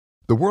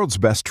The world's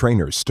best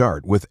trainers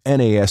start with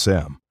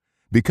NASM.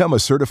 Become a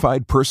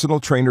certified personal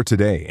trainer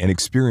today and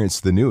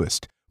experience the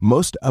newest,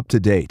 most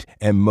up-to-date,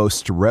 and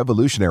most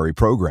revolutionary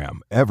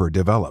program ever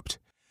developed.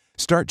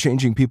 Start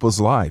changing people's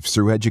lives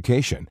through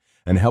education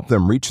and help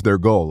them reach their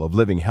goal of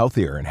living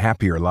healthier and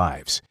happier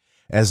lives.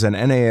 As an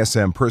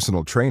NASM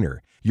personal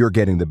trainer, you're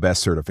getting the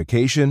best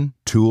certification,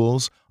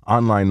 tools,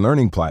 online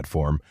learning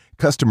platform,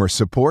 customer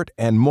support,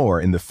 and more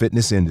in the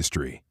fitness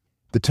industry.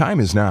 The time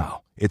is now.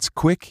 It's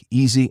quick,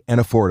 easy, and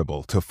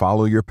affordable to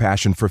follow your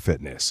passion for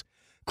fitness.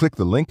 Click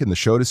the link in the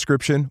show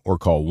description or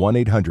call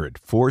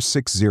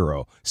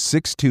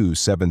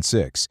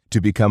 1-800-460-6276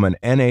 to become an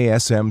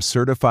NASM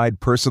certified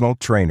personal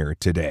trainer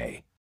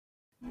today.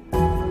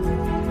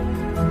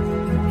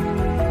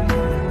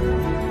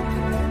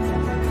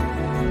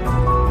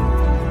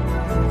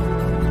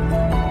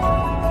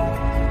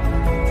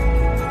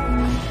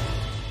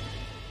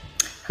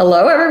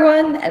 Hello,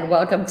 everyone, and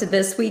welcome to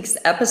this week's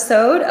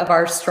episode of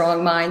our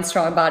Strong Mind,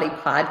 Strong Body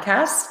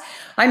podcast.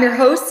 I'm your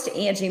host,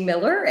 Angie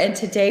Miller, and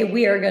today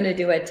we are going to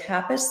do a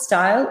TAPAS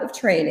style of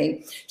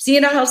training. So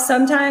you know how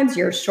sometimes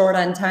you're short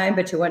on time,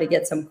 but you want to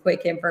get some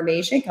quick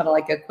information, kind of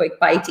like a quick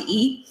bite to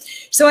eat.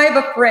 So I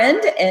have a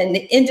friend, an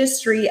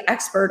industry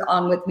expert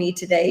on with me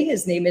today.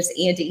 His name is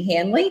Andy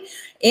Hanley.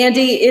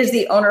 Andy is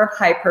the owner of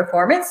High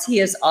Performance.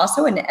 He is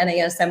also an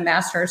NASM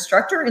master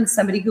instructor and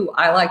somebody who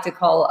I like to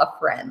call a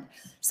friend.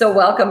 So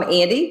welcome,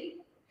 Andy.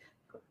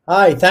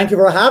 Hi, thank you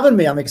for having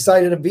me. I'm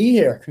excited to be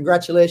here.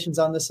 Congratulations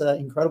on this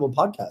incredible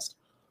podcast.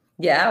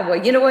 Yeah,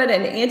 well, you know what?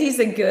 And Andy's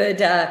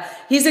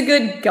he's a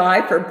good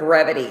guy for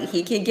brevity.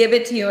 He can give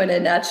it to you in a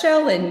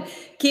nutshell and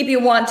keep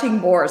you wanting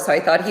more. So I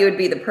thought he would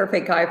be the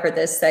perfect guy for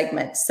this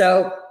segment.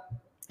 So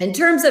in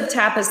terms of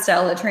TAPAS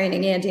style of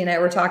training, Andy and I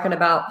were talking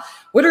about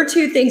what are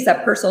two things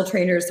that personal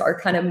trainers are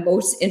kind of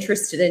most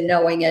interested in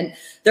knowing. And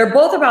they're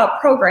both about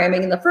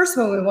programming. And the first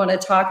one we want to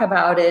talk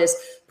about is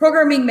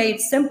programming made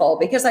simple,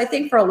 because I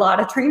think for a lot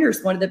of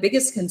trainers, one of the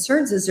biggest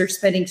concerns is they're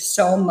spending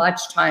so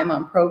much time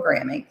on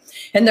programming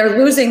and they're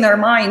losing their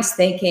minds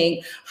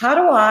thinking, how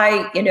do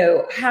I,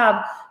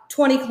 have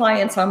 20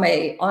 clients on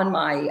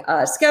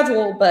my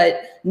schedule,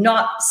 but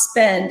not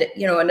spend,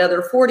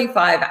 another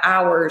 45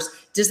 hours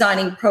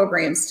designing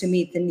programs to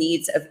meet the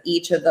needs of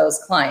each of those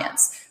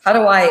clients? How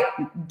do I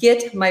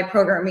get my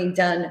programming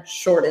done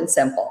short and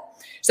simple?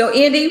 So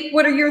Andy,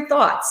 what are your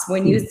thoughts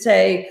when you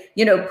say,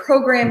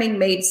 programming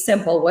made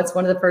simple? What's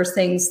one of the first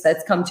things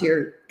that comes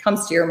to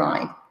your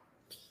mind?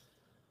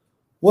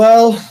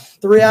 Well,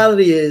 the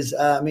reality is,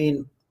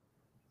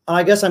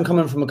 I guess I'm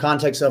coming from a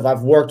context of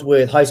I've worked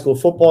with high school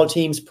football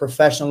teams,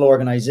 professional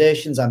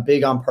organizations. I'm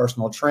big on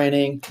personal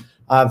training.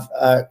 I've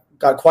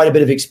got quite a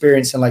bit of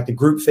experience in like the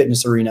group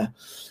fitness arena.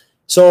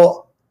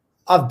 So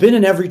I've been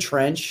in every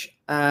trench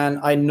and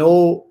I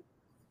know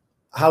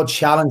how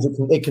challenging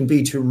it can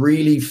be to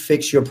really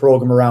fix your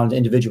program around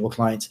individual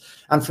clients.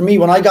 And for me,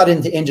 when I got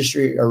into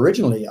industry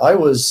originally, I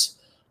used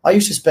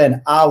to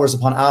spend hours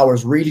upon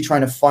hours really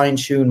trying to fine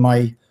tune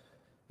my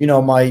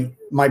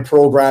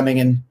programming.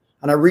 And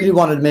I really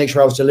wanted to make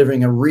sure I was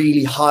delivering a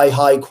really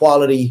high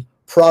quality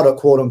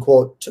product, quote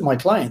unquote, to my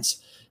clients,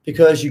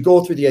 because you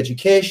go through the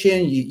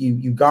education,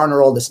 you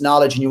garner all this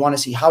knowledge and you want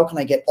to see how can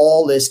I get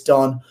all this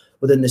done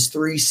within this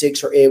 3,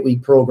 6, or 8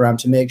 week program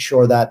to make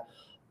sure that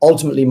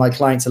ultimately my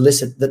clients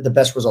elicit the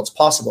best results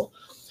possible.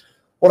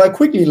 What I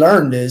quickly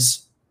learned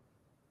is,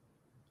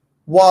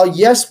 while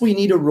yes, we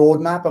need a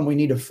roadmap and we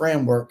need a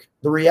framework,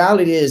 the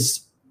reality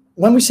is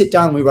when we sit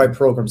down and we write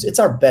programs, it's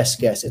our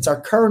best guess. It's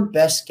our current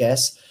best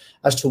guess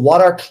as to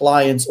what our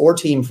clients or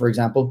team, for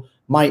example,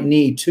 might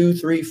need 2,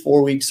 3,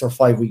 4 weeks or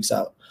 5 weeks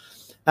out.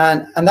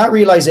 And that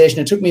realization,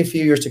 it took me a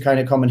few years to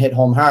kind of come and hit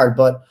home hard,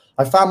 but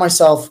I found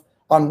myself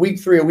on week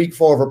 3 or week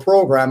 4 of a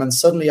program, and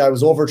suddenly I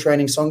was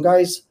overtraining some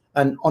guys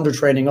and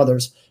undertraining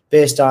others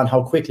based on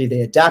how quickly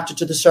they adapted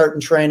to the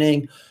certain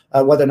training,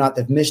 whether or not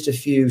they've missed a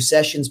few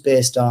sessions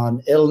based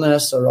on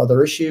illness or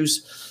other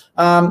issues.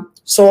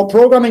 So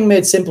programming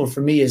made simple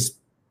for me is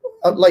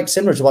like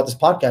similar to what this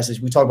podcast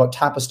is. We talk about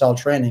TAPAS style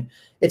training.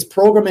 It's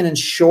programming in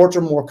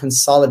shorter, more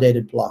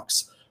consolidated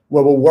blocks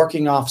where we're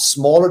working off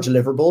smaller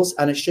deliverables,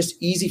 and it's just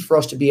easy for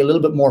us to be a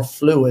little bit more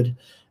fluid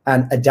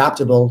and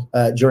adaptable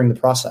during the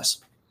process.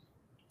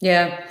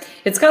 Yeah,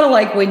 it's kind of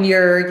like when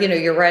you're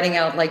writing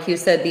out, like you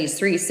said, these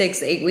 3,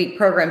 6, 8 week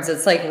programs.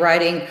 It's like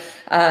writing,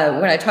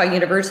 when I talk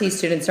university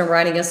students, I'm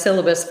writing a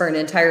syllabus for an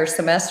entire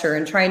semester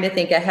and trying to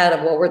think ahead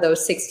of what were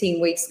those 16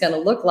 weeks going to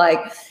look like.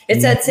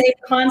 It's that same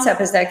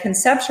concept, is that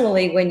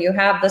conceptually, when you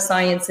have the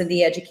science and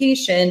the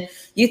education,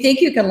 you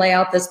think you can lay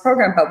out this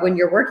program, but when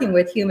you're working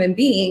with human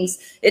beings,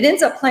 it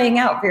ends up playing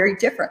out very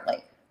differently,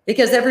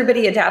 because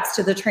everybody adapts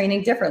to the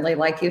training differently,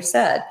 like you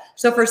said.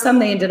 So for some,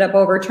 they ended up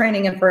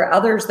overtraining, and for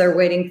others, they're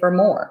waiting for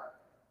more.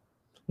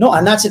 No,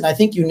 and that's it. And I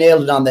think you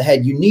nailed it on the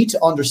head. You need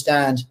to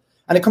understand,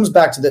 and it comes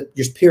back to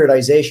just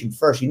periodization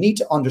first. You need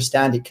to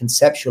understand it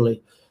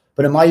conceptually,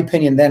 but in my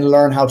opinion, then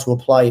learn how to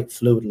apply it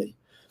fluidly.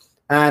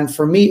 And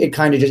for me, it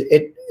kind of just,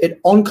 it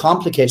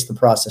uncomplicates the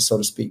process, so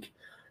to speak.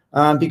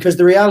 Because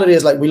the reality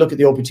is, like, we look at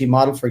the OPT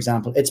model, for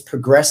example, it's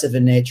progressive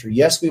in nature.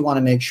 Yes, we want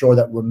to make sure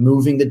that we're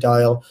moving the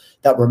dial,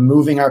 that we're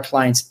moving our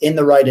clients in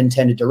the right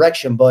intended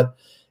direction, but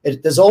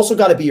there's also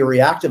got to be a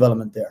reactive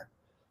element there.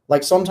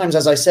 Like sometimes,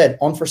 as I said,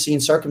 unforeseen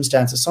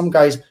circumstances, some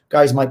guys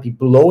might be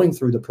blowing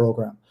through the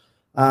program.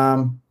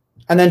 And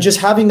then just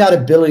having that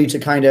ability to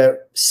kind of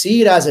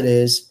see it as it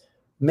is,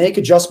 make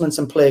adjustments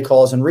and play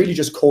calls, and really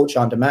just coach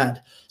on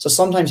demand. So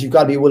sometimes you've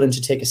got to be willing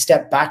to take a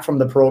step back from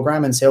the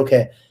program and say,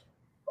 okay,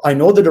 I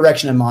know the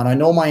direction I'm on. I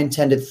know my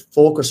intended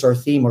focus or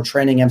theme or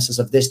training emphasis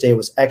of this day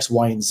was X,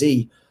 Y, and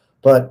Z.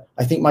 But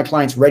I think my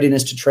client's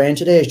readiness to train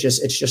today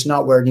it's just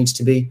not where it needs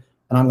to be.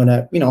 And I'm going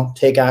to,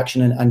 take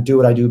action and do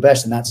what I do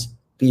best. And that's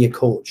be a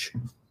coach.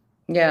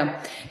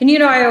 Yeah. And,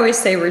 I always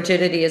say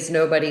rigidity is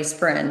nobody's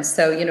friend.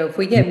 So, if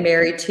we get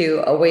married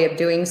to a way of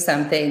doing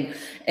something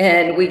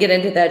and we get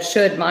into that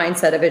should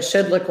mindset of it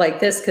should look like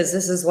this because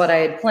this is what I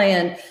had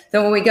planned,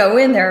 then when we go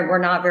in there and we're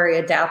not very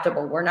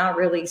adaptable, we're not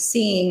really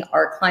seeing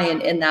our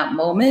client in that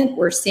moment.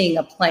 We're seeing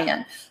a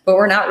plan, but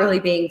we're not really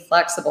being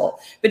flexible.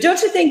 But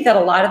don't you think that a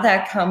lot of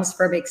that comes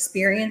from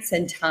experience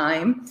and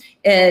time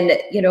and,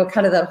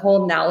 kind of that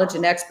whole knowledge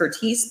and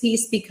expertise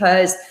piece?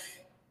 Because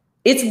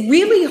it's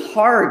really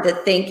hard to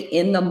think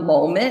in the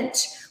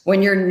moment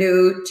when you're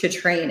new to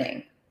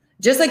training.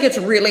 Just like it's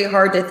really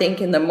hard to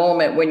think in the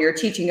moment when you're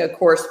teaching a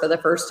course for the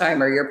first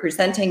time or you're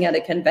presenting at a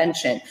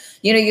convention.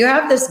 You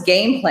have this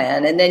game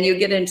plan and then you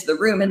get into the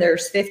room and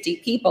there's 50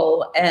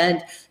 people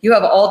and you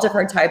have all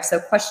different types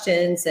of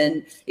questions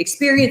and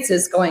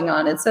experiences going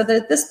on. And so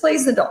that this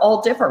plays into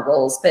all different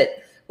roles. But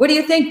what do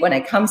you think when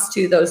it comes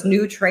to those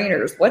new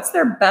trainers? What's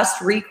their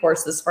best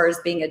recourse as far as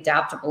being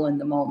adaptable in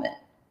the moment?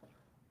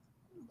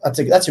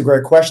 That's a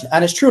great question.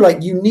 And it's true,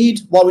 like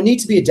while we need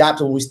to be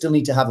adaptable, we still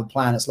need to have a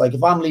plan. It's like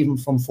if I'm leaving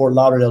from Fort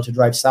Lauderdale to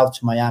drive south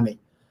to Miami,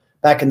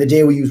 back in the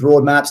day we used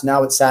road maps,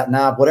 now it's sat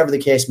nav, whatever the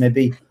case may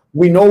be.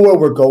 We know where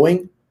we're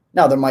going.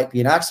 Now there might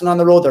be an accident on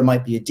the road, there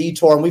might be a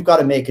detour, and we've got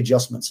to make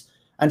adjustments.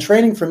 And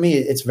training for me,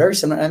 it's very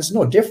similar and it's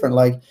no different.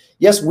 Like,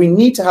 yes, we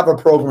need to have a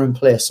program in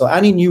place. So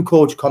any new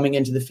coach coming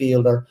into the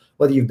field or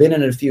whether you've been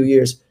in it a few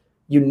years,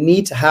 you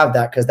need to have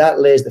that because that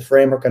lays the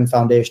framework and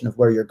foundation of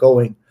where you're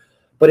going.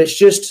 But it's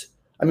just,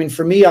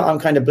 for me, I'm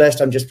kind of blessed.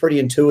 I'm just pretty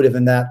intuitive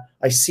in that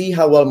I see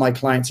how well my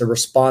clients are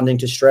responding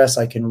to stress.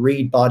 I can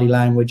read body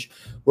language.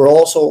 I'm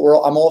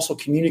also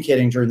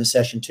communicating during the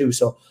session too.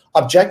 So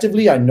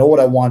objectively, I know what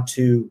I want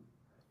to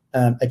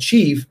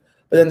achieve.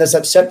 But then there's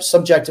that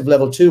subjective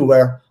level too,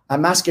 where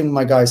I'm asking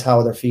my guys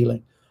how they're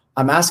feeling.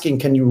 I'm asking,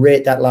 can you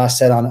rate that last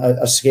set on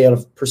a scale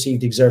of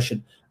perceived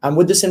exertion? And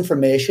with this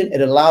information, it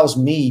allows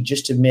me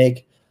just to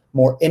make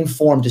more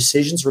informed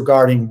decisions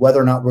regarding whether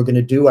or not we're going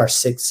to do our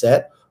sixth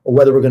set, or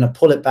whether we're going to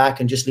pull it back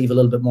and just leave a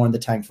little bit more in the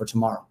tank for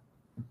tomorrow.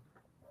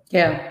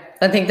 Yeah,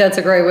 I think that's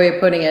a great way of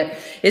putting it.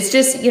 It's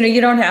just,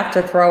 you don't have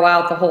to throw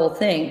out the whole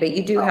thing, but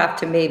you do have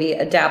to maybe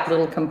adapt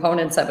little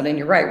components of it. And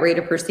you're right, rate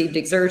of perceived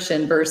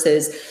exertion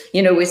versus,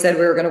 we said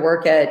we were going to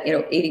work at,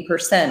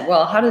 80%.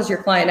 Well, how does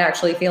your client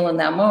actually feel in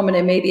that moment?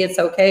 And maybe it's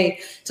okay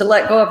to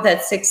let go of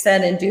that sixth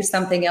set and do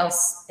something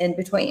else in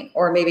between,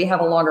 or maybe have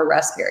a longer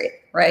rest period,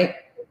 right?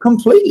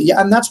 Completely.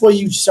 Yeah. And that's where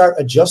you start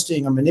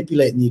adjusting or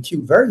manipulating the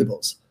acute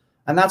variables.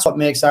 And that's what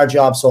makes our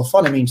job so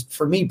fun.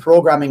 For me,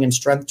 programming and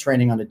strength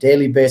training on a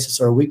daily basis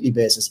or a weekly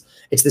basis,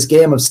 it's this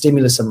game of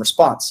stimulus and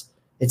response.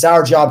 It's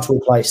our job to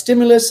apply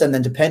stimulus, and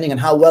then depending on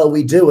how well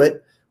we do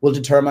it, will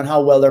determine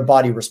how well their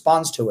body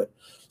responds to it.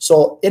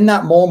 So in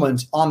that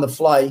moment, on the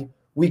fly,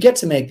 we get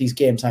to make these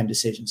game time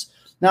decisions.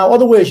 Now,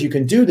 other ways you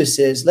can do this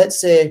is,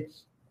 let's say,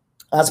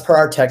 as per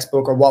our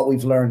textbook or what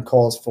we've learned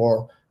calls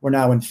for, we're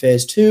now in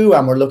phase 2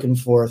 and we're looking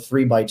for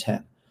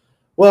 3x10.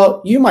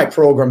 Well, you might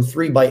program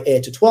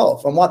 3x8 to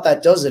 12. And what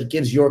that does, it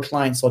gives your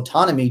clients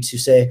autonomy to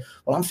say,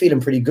 well, I'm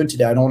feeling pretty good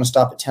today. I don't want to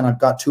stop at 10. I've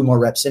got 2 more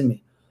reps in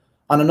me.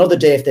 On another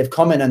day, if they've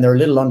come in and they're a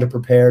little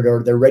underprepared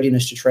or their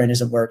readiness to train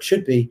isn't where it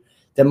should be,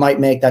 they might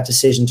make that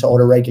decision to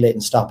auto-regulate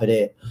and stop at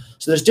 8.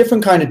 So there's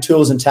different kind of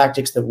tools and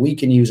tactics that we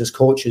can use as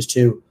coaches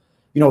to,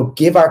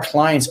 give our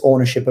clients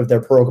ownership of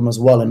their program as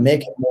well and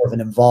make it more of an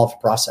involved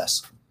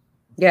process.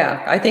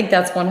 Yeah, I think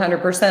that's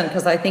 100%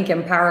 because I think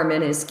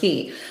empowerment is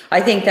key.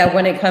 I think that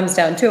when it comes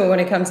down to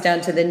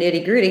the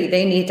nitty gritty,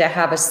 they need to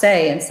have a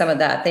say in some of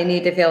that. They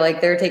need to feel like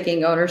they're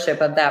taking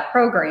ownership of that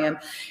program.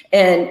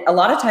 And a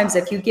lot of times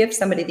if you give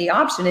somebody the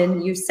option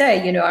and you say,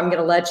 I'm going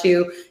to let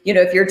you,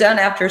 if you're done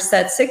after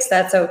set 6,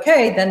 that's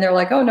okay. Then they're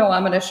like, oh no,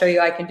 I'm going to show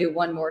you I can do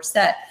one more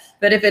set.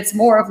 But if it's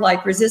more of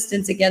like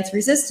resistance against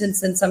resistance,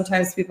 then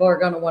sometimes people are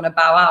going to want to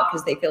bow out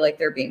because they feel like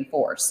they're being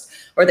forced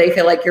or they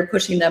feel like you're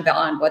pushing them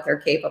beyond what they're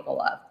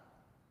capable of.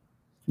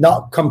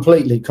 No,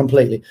 completely.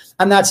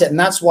 And that's it. And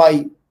that's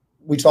why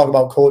we talk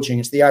about coaching.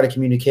 It's the art of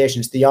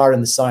communication. It's the art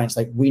and the science.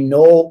 Like, we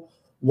know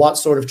what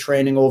sort of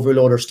training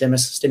overload or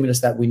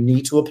stimulus that we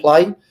need to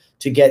apply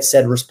to get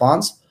said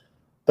response.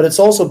 But it's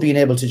also being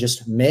able to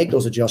just make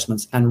those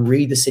adjustments and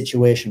read the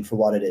situation for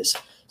what it is.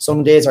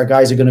 Some days our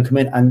guys are going to come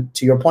in and,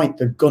 to your point,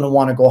 they're going to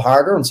want to go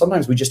harder. And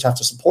sometimes we just have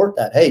to support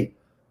that. Hey,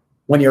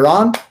 When you're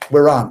on,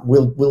 we're on.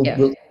 We'll Yeah.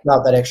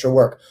 out that extra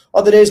work.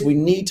 Other days, we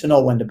need to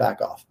know when to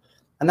back off.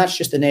 And that's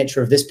just the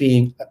nature of this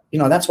being,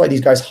 that's why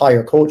these guys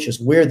hire coaches.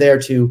 We're there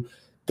to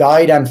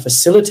guide and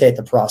facilitate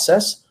the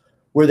process.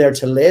 We're there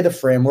to lay the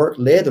framework,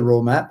 lay the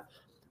roadmap,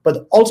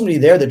 but ultimately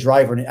they're the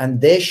driver, and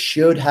they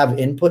should have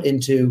input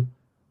into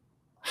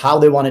how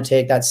they want to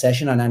take that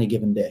session on any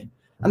given day.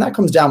 And that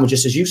comes down with,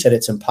 just as you said,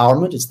 it's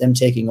empowerment, it's them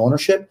taking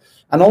ownership,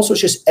 and also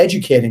it's just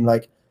educating,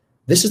 like,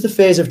 this is the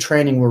phase of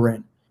training we're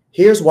in.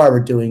 Here's why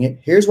we're doing it.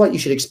 Here's what you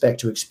should expect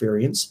to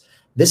experience.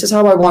 This is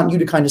how I want you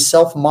to kind of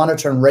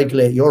self-monitor and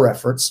regulate your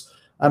efforts,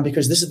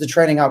 because this is the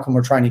training outcome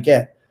we're trying to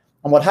get.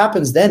 And what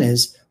happens then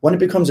is, when it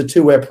becomes a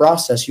two-way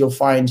process, you'll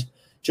find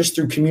just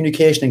through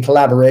communication and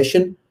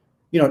collaboration,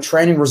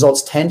 training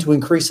results tend to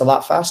increase a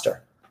lot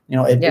faster.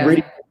 It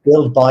really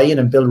builds buy-in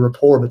and build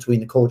rapport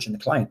between the coach and the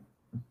client.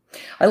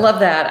 I love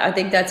that. I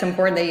think that's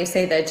important that you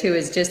say that too,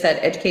 is just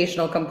that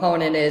educational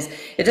component is,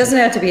 it doesn't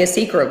have to be a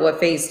secret what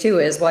phase 2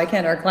 is. Why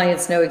can't our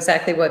clients know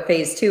exactly what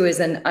phase 2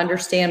 is and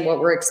understand what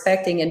we're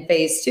expecting in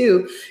phase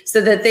 2 so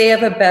that they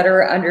have a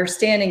better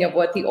understanding of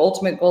what the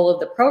ultimate goal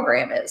of the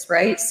program is,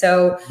 right?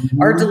 So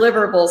our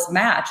deliverables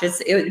match.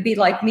 It would be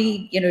like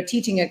me,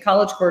 teaching a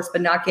college course,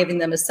 but not giving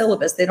them a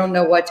syllabus. They don't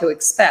know what to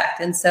expect.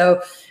 And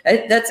so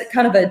that's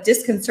kind of a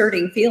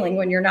disconcerting feeling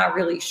when you're not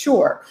really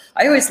sure.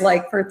 I always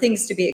like for things to be